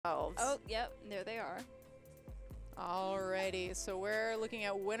Oh, yep, there they are. Alrighty, so we're looking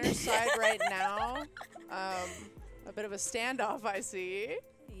at winner's side right now. A bit of a standoff, I see.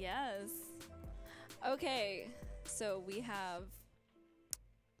 Yes. Okay, so we have...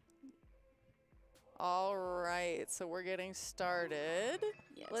 Alright, so we're getting started.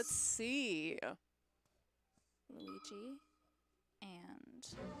 Yes. Let's see. Luigi and...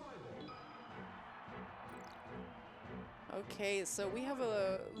 Okay, so we have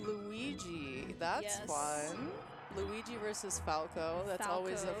a Luigi. That's Yes. fun. Luigi versus Falco. That's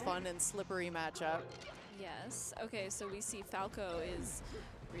always a Falco. fun and slippery matchup. Yes. Okay, so we see Falco is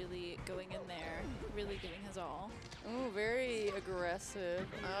really going in there, really giving his all. Ooh, very aggressive.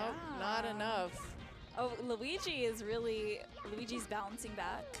 Oh, not Yeah. enough. Oh, Luigi's bouncing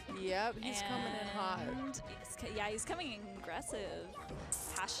back. Yep, he's coming in hot. And he's coming in aggressive,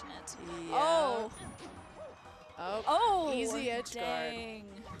 passionate. Yeah. Oh! Oh, easy edge guard. Dang.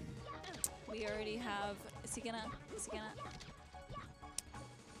 We already have, is he gonna?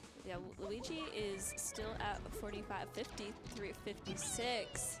 Yeah, Luigi is still at 45, 53,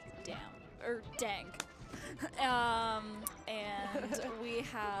 56. Damn, dang. And we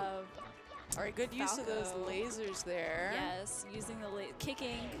have All right, good use of those Falco. lasers there. Yes, using the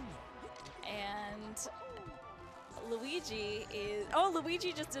kicking, and Luigi is. Oh,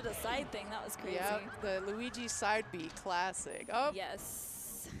 Luigi just did a side thing. That was crazy. Yep, the Luigi side B classic. Oh,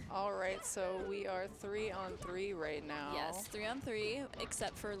 Yes. all right, so we are 3-on-3 right now. Yes, 3-on-3,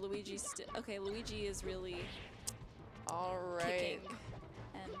 except for Luigi. Okay, Luigi is really All right. kicking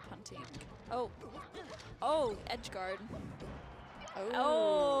and punting. Oh, edge guard.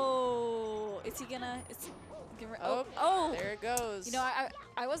 Oh, is he gonna? Oh, there it goes. You know,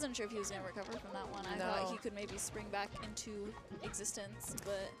 I wasn't sure if he was gonna recover from that one. I thought No. he could maybe spring back into existence,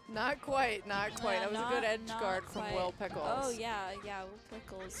 but Not quite, not quite. yeah, That was a good edge not guard from quite. Will Pickles. Oh yeah, Will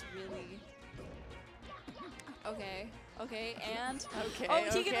Pickles really. Okay, and Okay, oh, he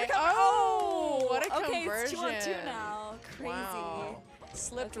okay. can recover. Oh, what a okay, conversion. it's 2-on-2 now. Crazy. Wow.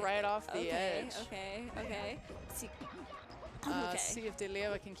 Slipped Okay, right off the edge. Okay. See, See if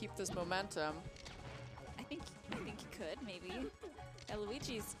DiLeva can keep this momentum. I think he could maybe. Yeah,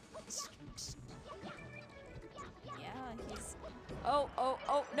 Luigi's. Yeah, he's. Oh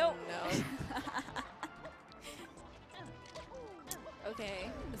no. No. Okay,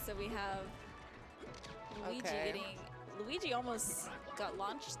 so we have Luigi Okay. Luigi almost got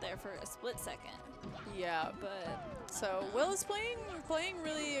launched there for a split second. Yeah. But So Will is playing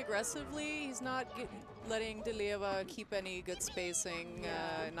really aggressively. He's not letting DiLeva keep any good spacing,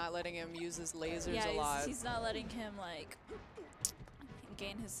 not letting him use his lasers a lot. he's not letting him like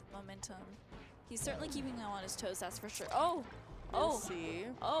gain his momentum. He's certainly keeping him on his toes, that's for sure. We'll see.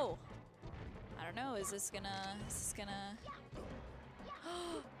 Oh. I don't know, is this gonna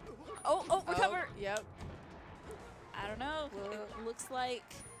Oh, recover! Oh, yep. I don't know. It looks like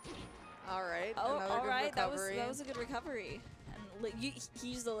All right. Oh, another all good right. recovery. That was a good recovery. And he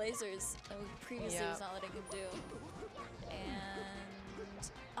used the lasers that previously was not letting him do. And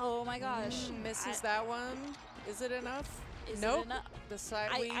oh my gosh, misses that one. Is it enough? Is Nope. it enough? The side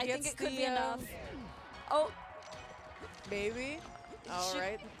I wing think gets it could the, be enough. Oh, Maybe. All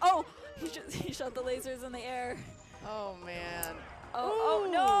right. Oh, he shot the lasers in the air. Oh man. Oh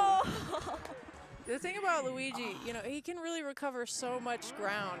no! The thing about Luigi, you know, he can really recover so much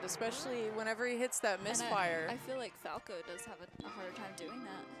ground, especially whenever he hits that misfire. I feel like Falco does have a harder time doing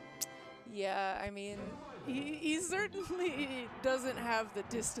that. Yeah, I mean, he certainly doesn't have the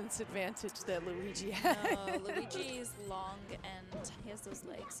distance advantage that Luigi has. No, Luigi is long and he has those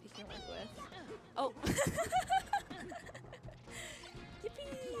legs he can work with. Oh!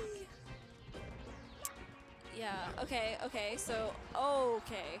 Yippee! Yeah, okay, so,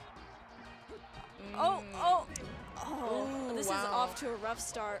 okay. Oh, Ooh, this is off to a rough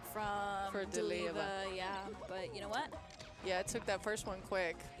start from For DiLeva. Yeah, but you know what? Yeah, it took that first one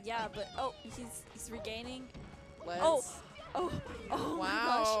quick. Yeah, but he's regaining. Let's. Oh Wow, my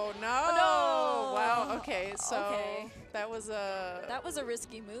gosh. no. No. Wow, okay, so Okay. that was a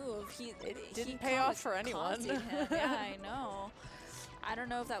risky move. It didn't pay off for anyone. Him. Yeah, I know. I don't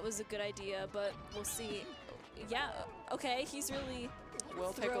know if that was a good idea, but we'll see. Yeah, okay, he's really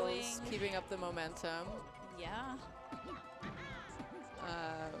Will throwing. Pickles keeping up the momentum. Yeah.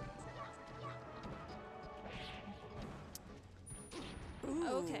 Ooh,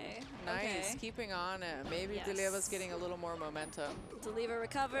 Okay. Nice, Okay. keeping on it. Maybe Yes. DiLeva's getting a little more momentum. DiLeva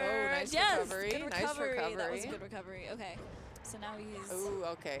recovered. Oh, nice yes, recovery. Good Nice recovery. That was recovery. a good recovery. Okay. So now he's Ooh,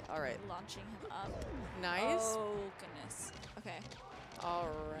 okay, all right. launching him up. Nice. Oh, goodness. Okay. All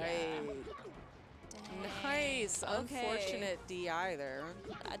right. Dang. Nice. Okay. Unfortunate DI there.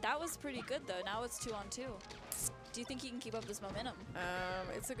 That was pretty good, though. Now it's 2-on-2. Do you think he can keep up this momentum?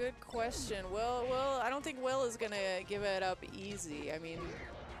 It's a good question. Will, I don't think Will is going to give it up easy. I mean,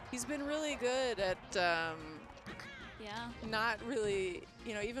 he's been really good at not really,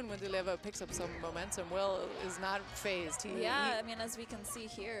 you know, even when DiLeva picks up some momentum, Will is not phased. He I mean, as we can see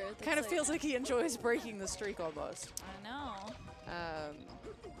here. Kind of feels like he enjoys breaking the streak almost. I know.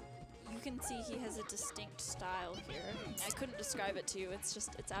 You can see he has a distinct style here. I couldn't describe it to you. It's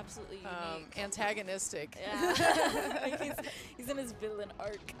just, it's absolutely unique. Antagonistic. Yeah. he's in his villain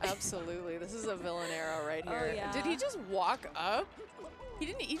arc. Absolutely. This is a villain era right here. Oh, yeah. Did he just walk up? He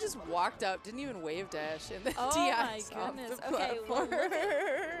didn't. He just walked up. Didn't even wave dash in the Oh my goodness. Okay, well,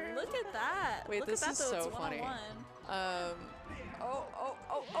 look at that. Wait, look this at that, is though. so It's funny. one-on-one.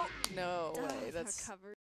 No way. That's Recovered.